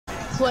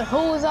What? Who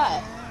was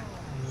that?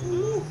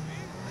 Look,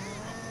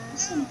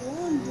 it's some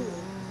blonde dude.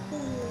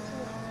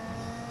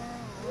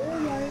 Where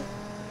am I?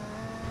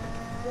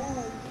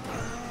 Blonde.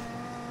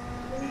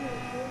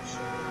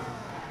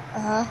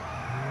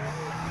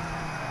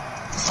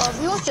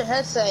 If you want your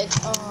headset,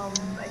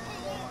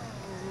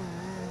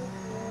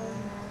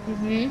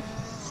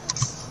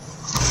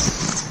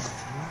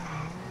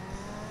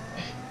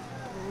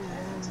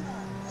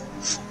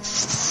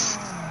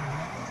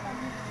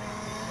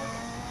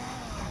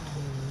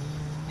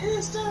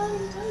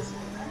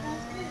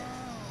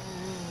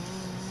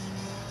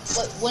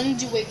 When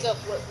did you wake up?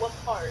 What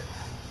part?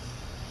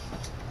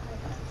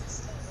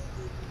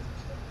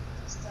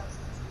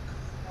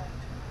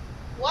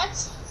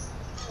 What?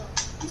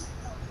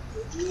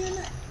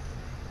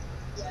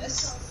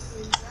 Yes.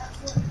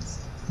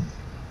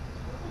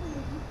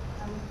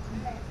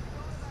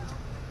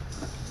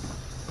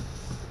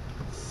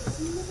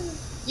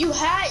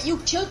 You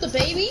killed the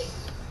baby?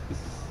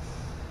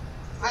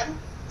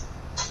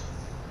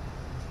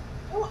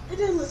 It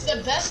didn't look.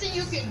 The best thing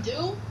you can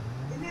do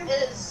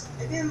is.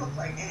 It didn't look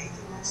like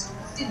anything else.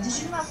 Did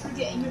you not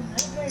forget in your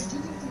nightmares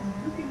you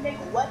can make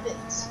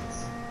weapons?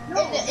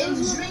 No, in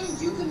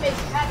dreams you can make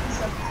patterns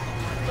like that.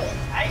 But in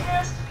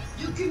nightmares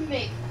you can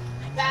make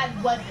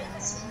bad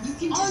weapons. You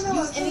can just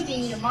use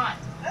anything in your mind.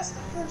 That's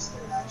the first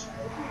thing I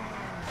tried.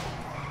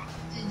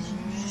 Did you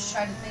just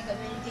try to think of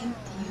anything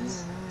to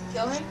use to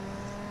kill him?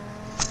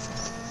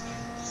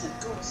 It's a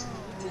ghost.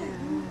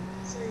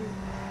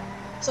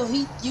 So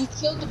you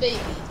killed the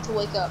baby to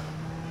wake up.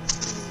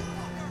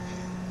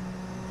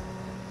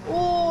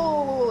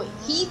 Oh,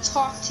 he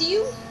talked to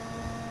you?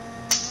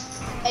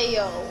 Hey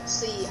yo,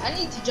 see, I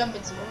need to jump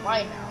into your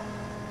mind now.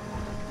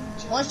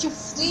 Once you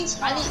sleep,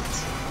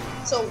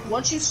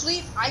 once you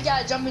sleep, I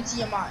gotta jump into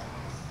your mind.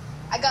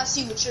 I gotta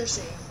see what you're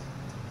saying.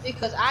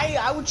 Because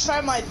I would try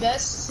my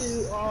best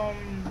to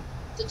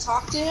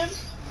talk to him.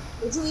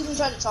 Would you even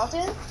try to talk to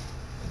him?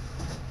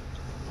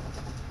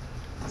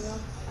 Yeah.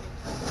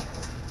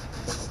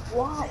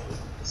 Why?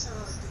 It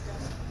sounded like the guy.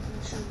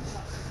 You shouldn't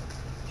talk.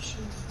 You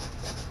shouldn't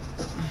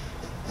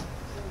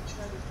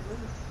try to do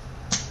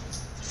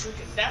anything. Look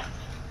at that.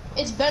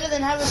 It's better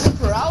than having sleep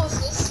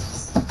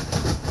paralysis.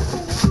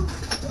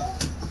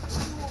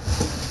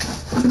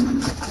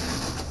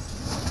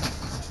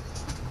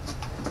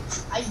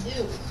 I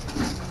do.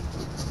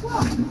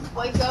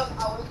 Wake up,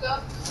 I wake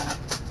up.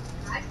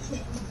 I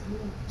can't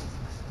move.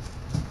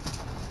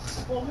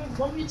 Well,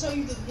 let me tell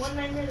you the one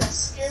nightmare that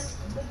scared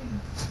the living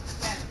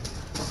out of me.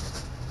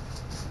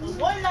 The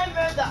one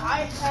nightmare that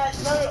I had,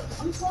 no,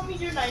 you told me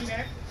your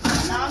nightmare,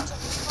 now I'm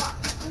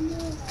telling you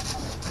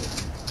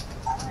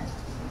mine.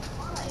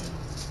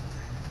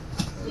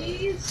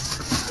 Please.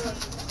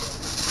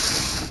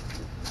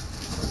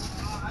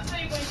 I'll tell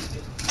you what you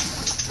do.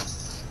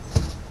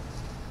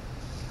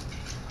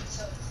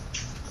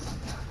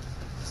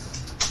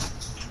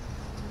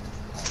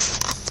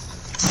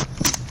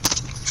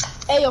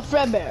 Hey, yo,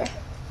 Fredbear.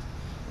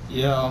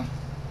 Yo.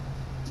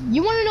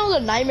 You want to know the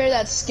nightmare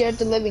that scared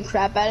the living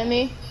crap out of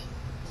me?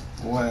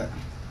 What?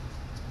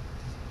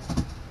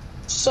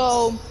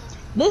 So,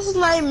 this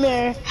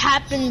nightmare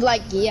happened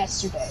like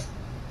yesterday.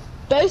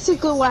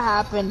 Basically what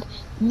happened,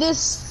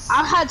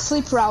 I had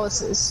sleep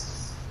paralysis,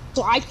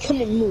 so I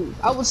couldn't move.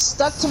 I was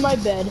stuck to my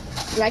bed,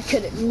 and I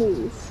couldn't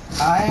move.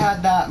 I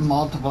had that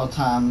multiple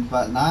times,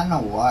 but not in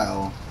a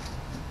while.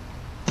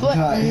 But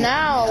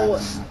now,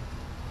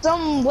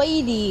 some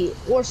lady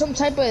or some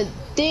type of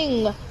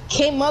thing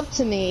came up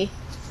to me,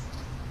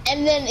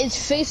 and then its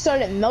face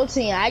started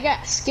melting, and I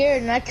got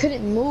scared, and I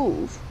couldn't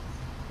move.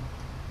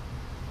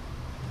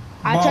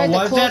 I tried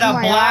to close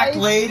my eyes.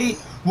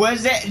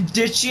 Was it a black lady?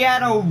 Did she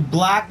have a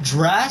black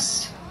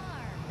dress?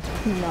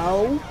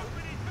 No.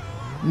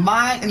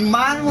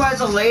 Mine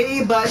was a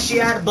lady, but she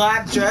had a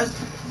black dress.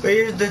 But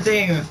here's the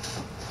thing.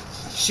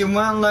 She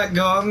wouldn't let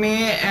go of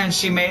me, and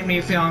she made me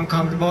feel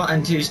uncomfortable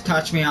until she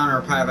touched me on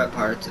her private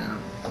parts.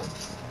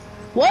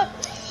 What?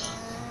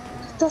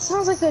 That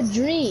sounds like a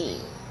dream.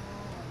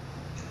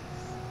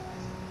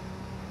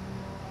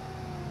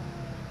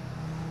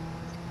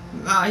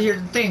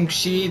 Here's the thing.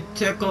 She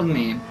tickled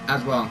me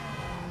as well.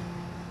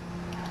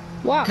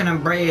 Wow.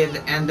 Couldn't breathe,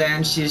 and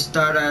then she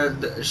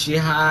started. It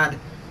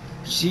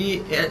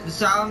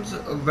sounds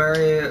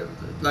very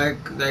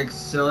like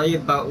silly,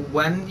 but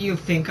when you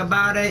think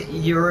about it,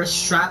 you're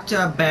strapped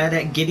to a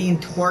bed getting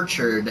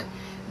tortured.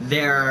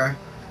 They're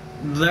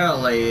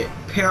literally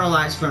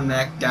paralyzed from the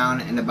neck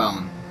down in the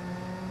bone.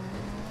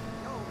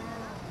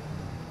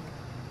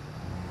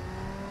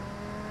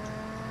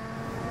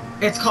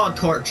 It's called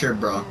torture,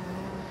 bro.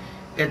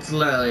 It's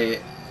literally.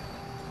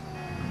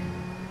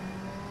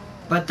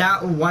 But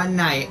that one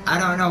night, I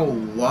don't know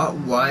what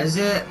was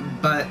it,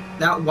 but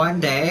that one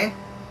day,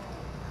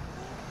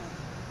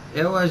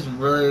 it was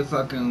really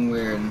fucking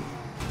weird.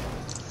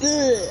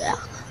 Ugh.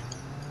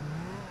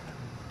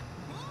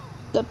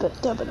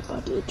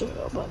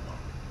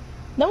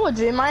 Know what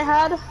dream I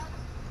had?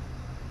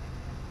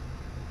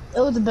 It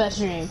was the best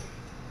dream.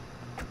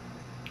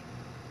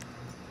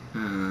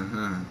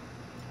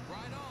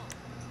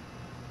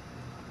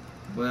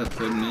 What up,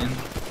 good man?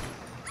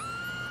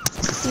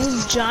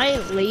 This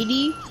giant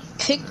lady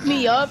picked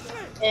me up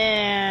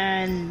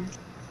and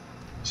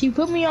she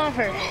put me on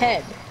her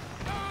head,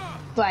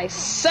 but I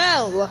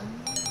fell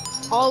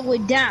all the way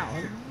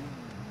down.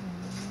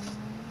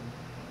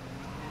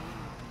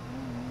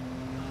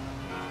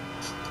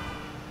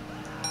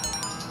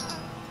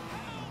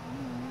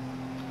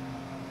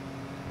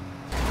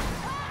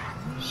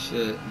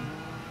 Shit.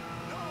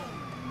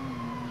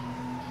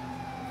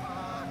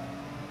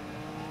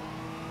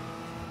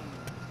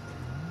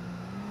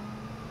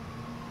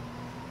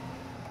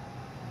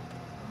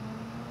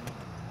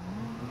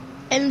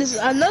 And this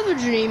another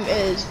dream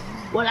is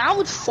when I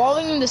was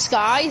falling in the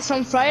sky,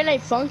 some Friday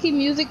Night Funky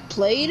music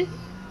played,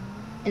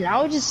 and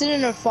I was just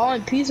sitting there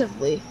falling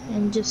peacefully,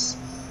 and just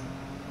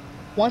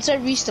once I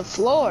reached the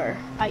floor,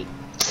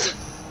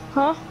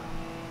 huh?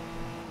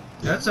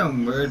 That's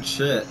some weird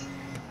shit.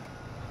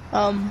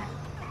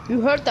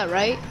 You heard that,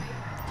 right?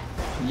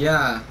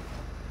 Yeah.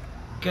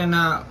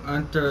 Cannot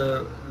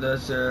enter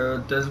this.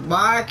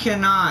 Why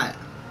cannot?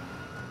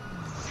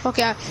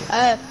 Okay,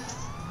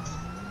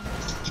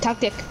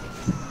 tactic.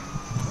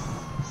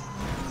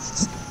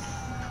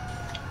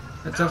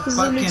 It's a This is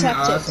a new fucking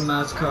tactic. awesome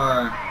ass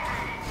car.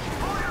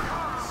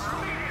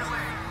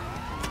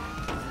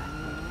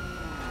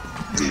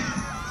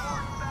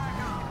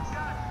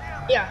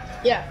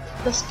 Yeah,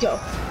 let's go.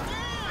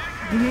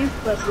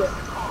 Let's go.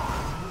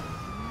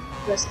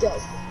 Let's go.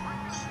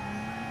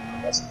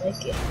 Let's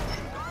make it.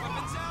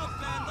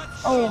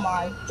 Oh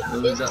my god.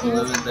 Lose the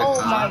Oh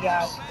my cops.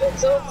 god.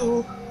 It's so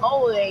cool.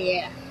 Oh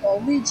yeah.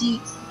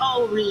 Luigi.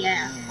 Oh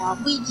yeah.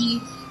 Luigi.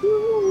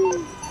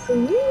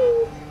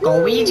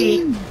 Go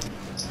Ouija.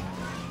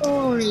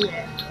 Oh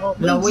yeah.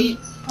 Luigi.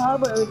 Oh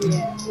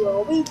yeah.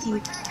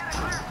 Luigi.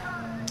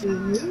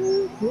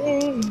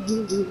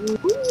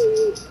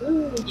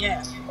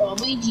 Yeah.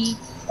 Luigi.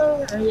 Oh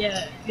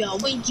yeah.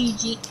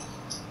 Luigi.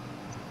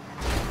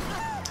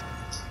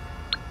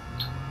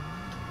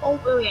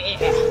 Oh yeah.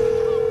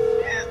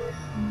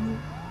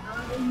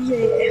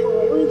 Yeah.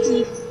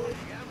 Luigi.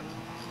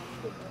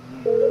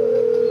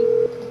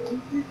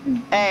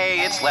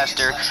 Hey, it's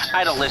Lester.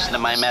 I don't listen to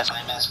my mess.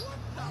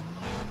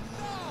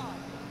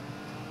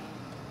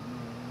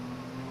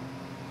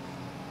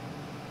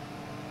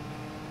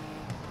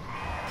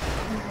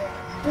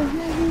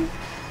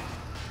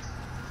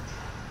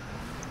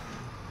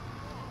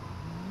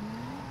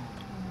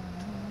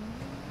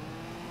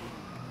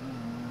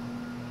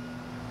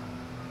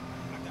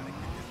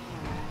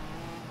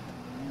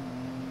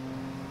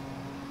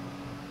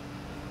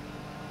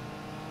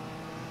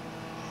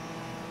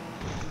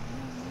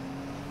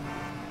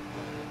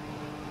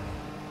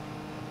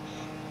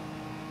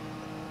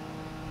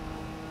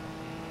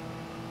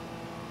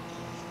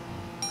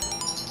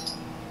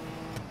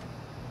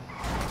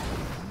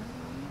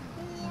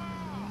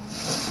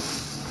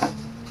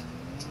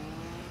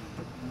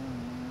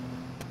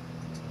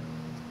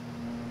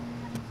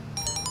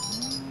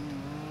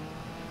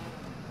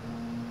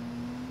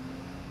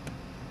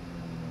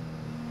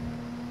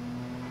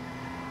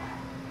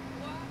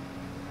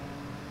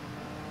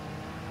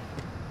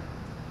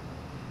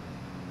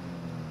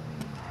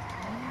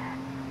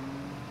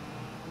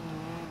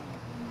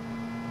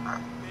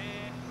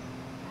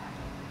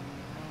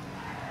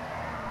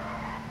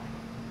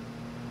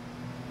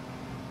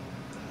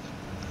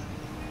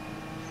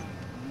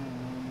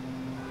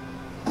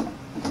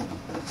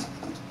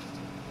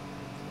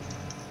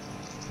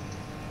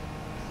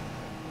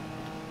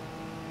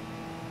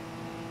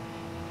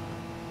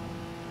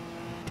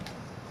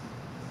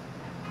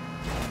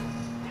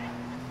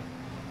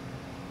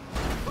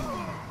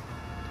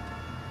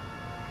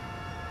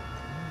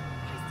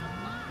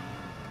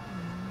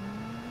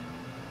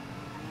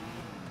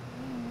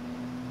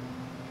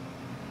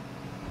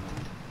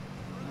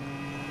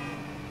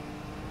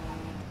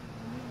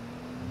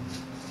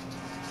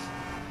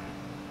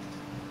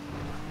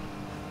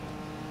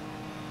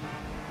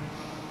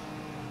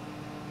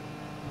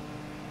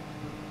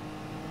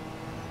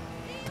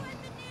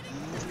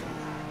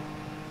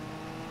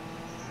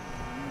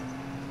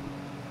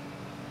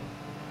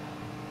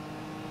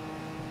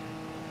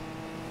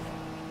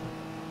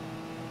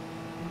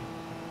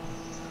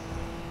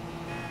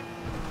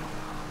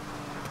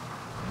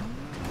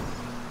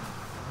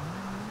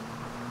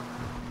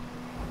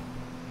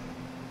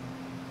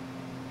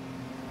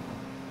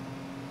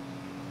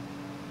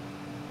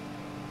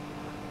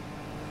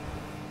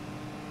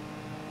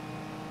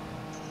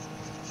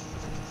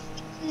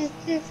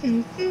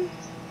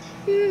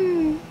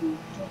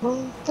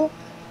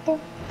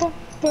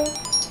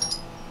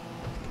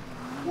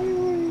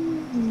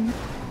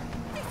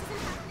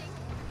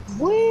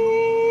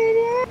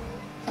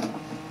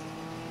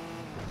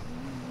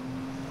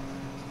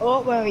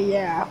 Oh well,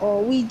 yeah.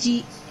 Or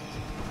Ouija.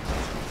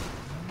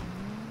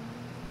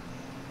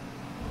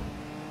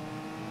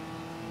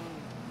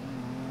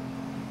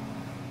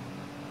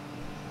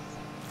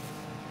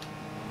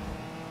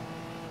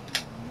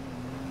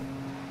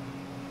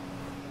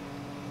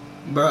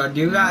 Bro,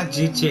 do you got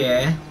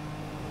GTA?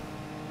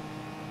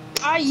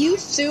 I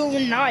used to,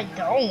 and now I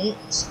don't.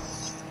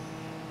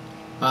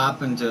 What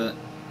happened to it?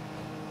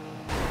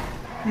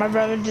 My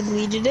brother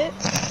deleted it.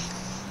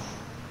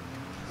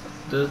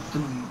 Just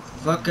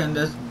fucking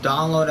just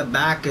download it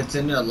back. It's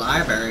in your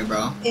library,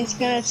 bro. It's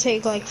gonna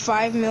take like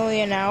 5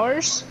 million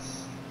hours.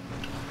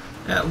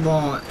 It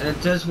won't.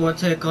 It just will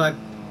take like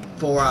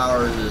 4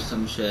 hours or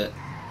some shit.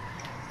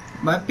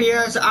 I have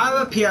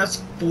a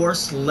PS4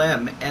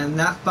 Slim, and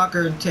that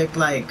fucker take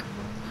like,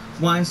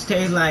 I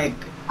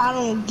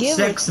don't give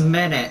 6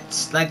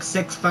 minutes. Like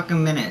 6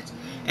 fucking minutes.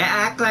 It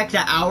act like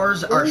the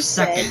hours are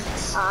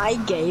seconds. I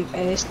gave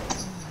it.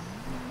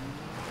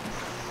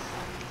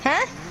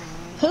 Huh?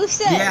 Who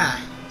said? Yeah.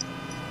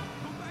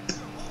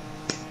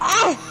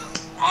 I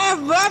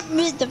brought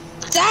me the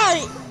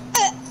sorry.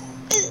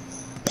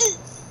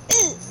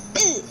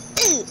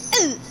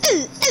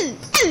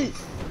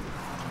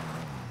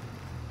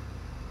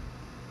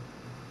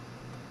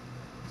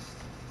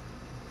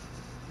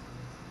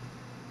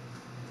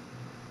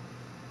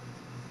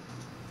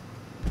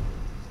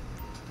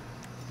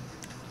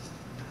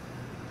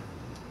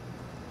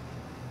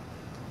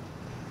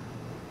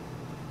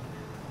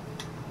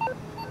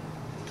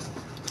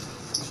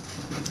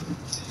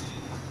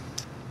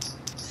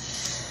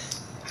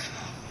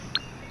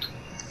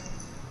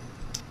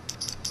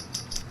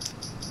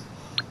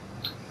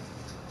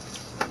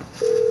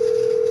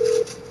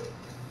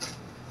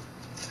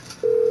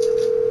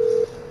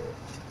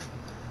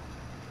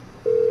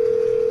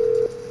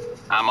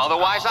 I'm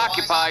otherwise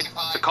occupied,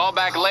 so call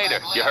back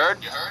later. You heard?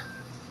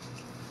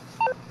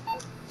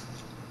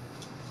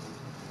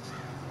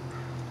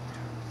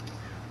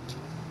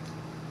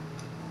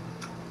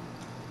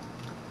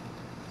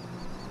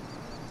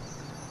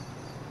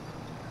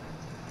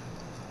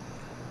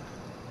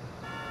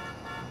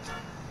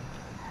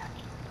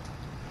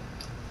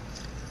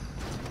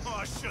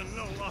 Oh,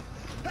 Shanola.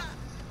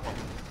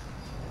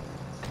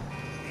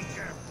 Be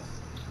careful.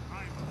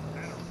 I'm a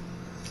veteran.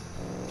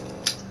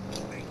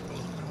 They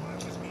both knew I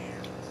was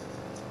here.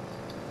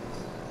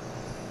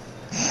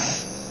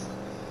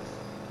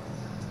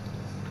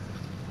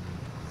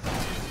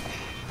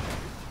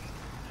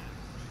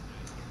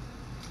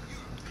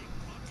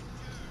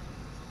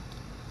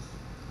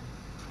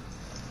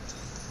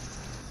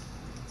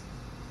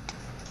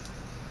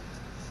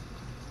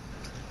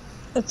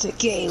 It's a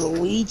gay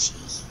Luigi.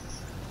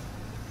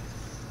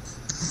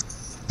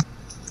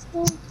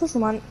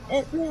 Pokemon,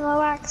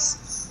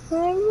 relax.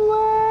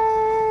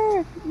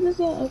 Everywhere. This is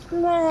a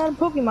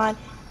Pokemon.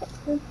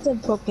 It's a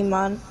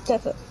Pokemon.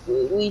 That's a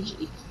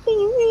Luigi.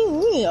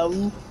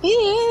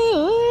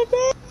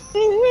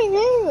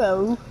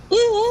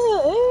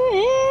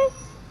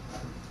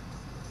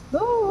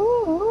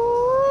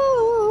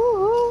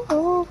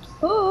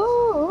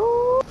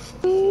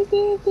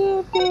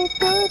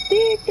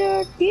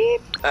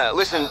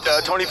 Listen,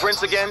 Tony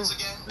Prince again?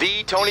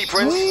 The Tony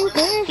Prince?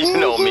 You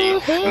know me,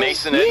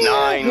 Mason at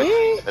 9,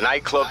 the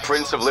nightclub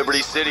Prince of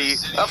Liberty City.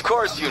 Of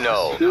course you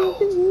know.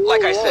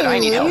 Like I said, I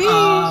need help.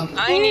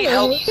 I need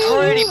help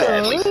pretty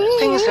badly.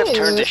 Things have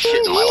turned to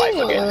shit in my life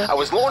again. I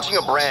was launching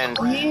a brand.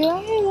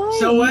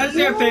 So what's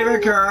your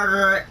favorite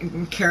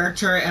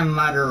character in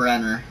Mother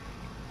Runner?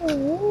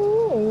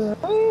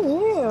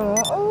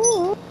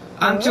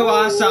 I'm too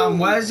awesome.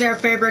 What is your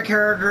favorite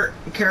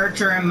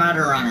character in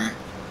Mother Runner?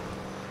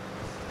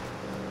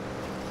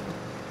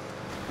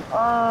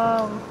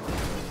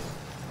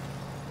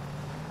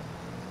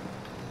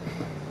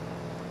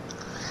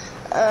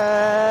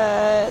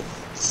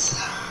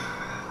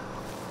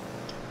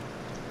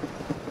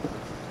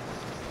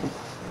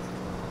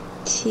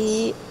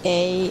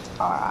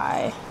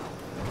 T-A-R-I.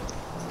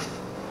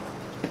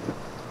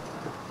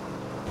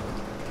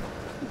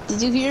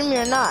 Did you hear me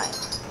or not?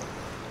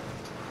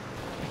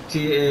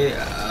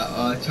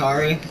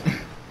 Atari?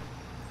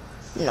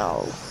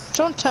 No.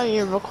 Don't tell me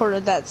you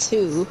recorded that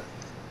too.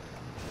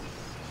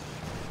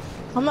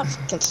 I'm not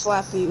fucking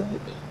slap you.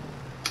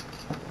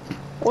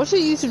 What's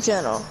your YouTube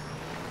channel?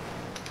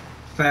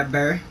 Fat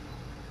Bear?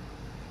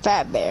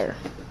 Fat Bear.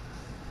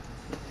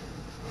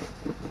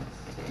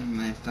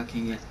 My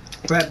fucking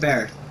Fred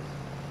Bear.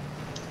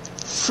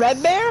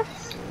 Fred Bear?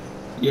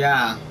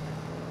 Yeah.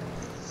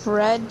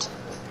 Fred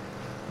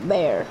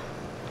Bear.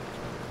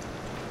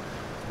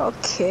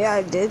 Okay,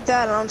 I did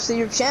that. I don't see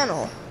your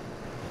channel.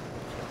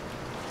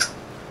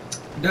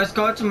 Just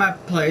go to my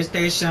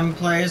PlayStation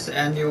place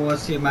and you will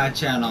see my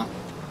channel.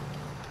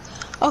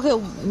 Okay,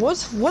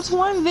 what's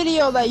one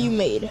video that you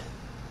made?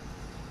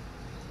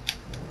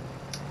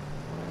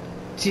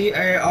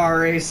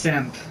 T-A-R-A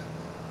simp.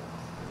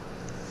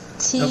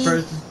 The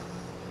first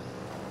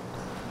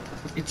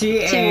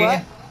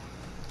T-A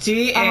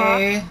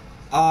T-A-R-E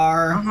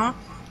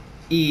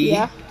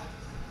Yeah.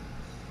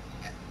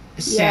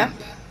 simp.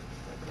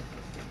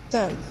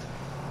 Simp.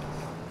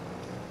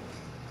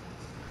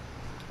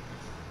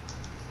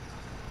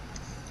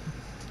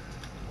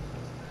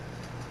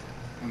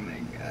 Oh my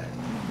god.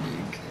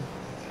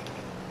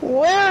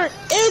 Where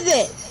is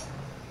it?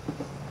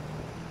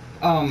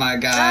 Oh my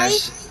gosh. I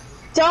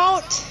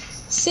don't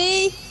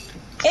see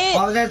it.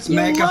 Oh, let's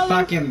make a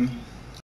fucking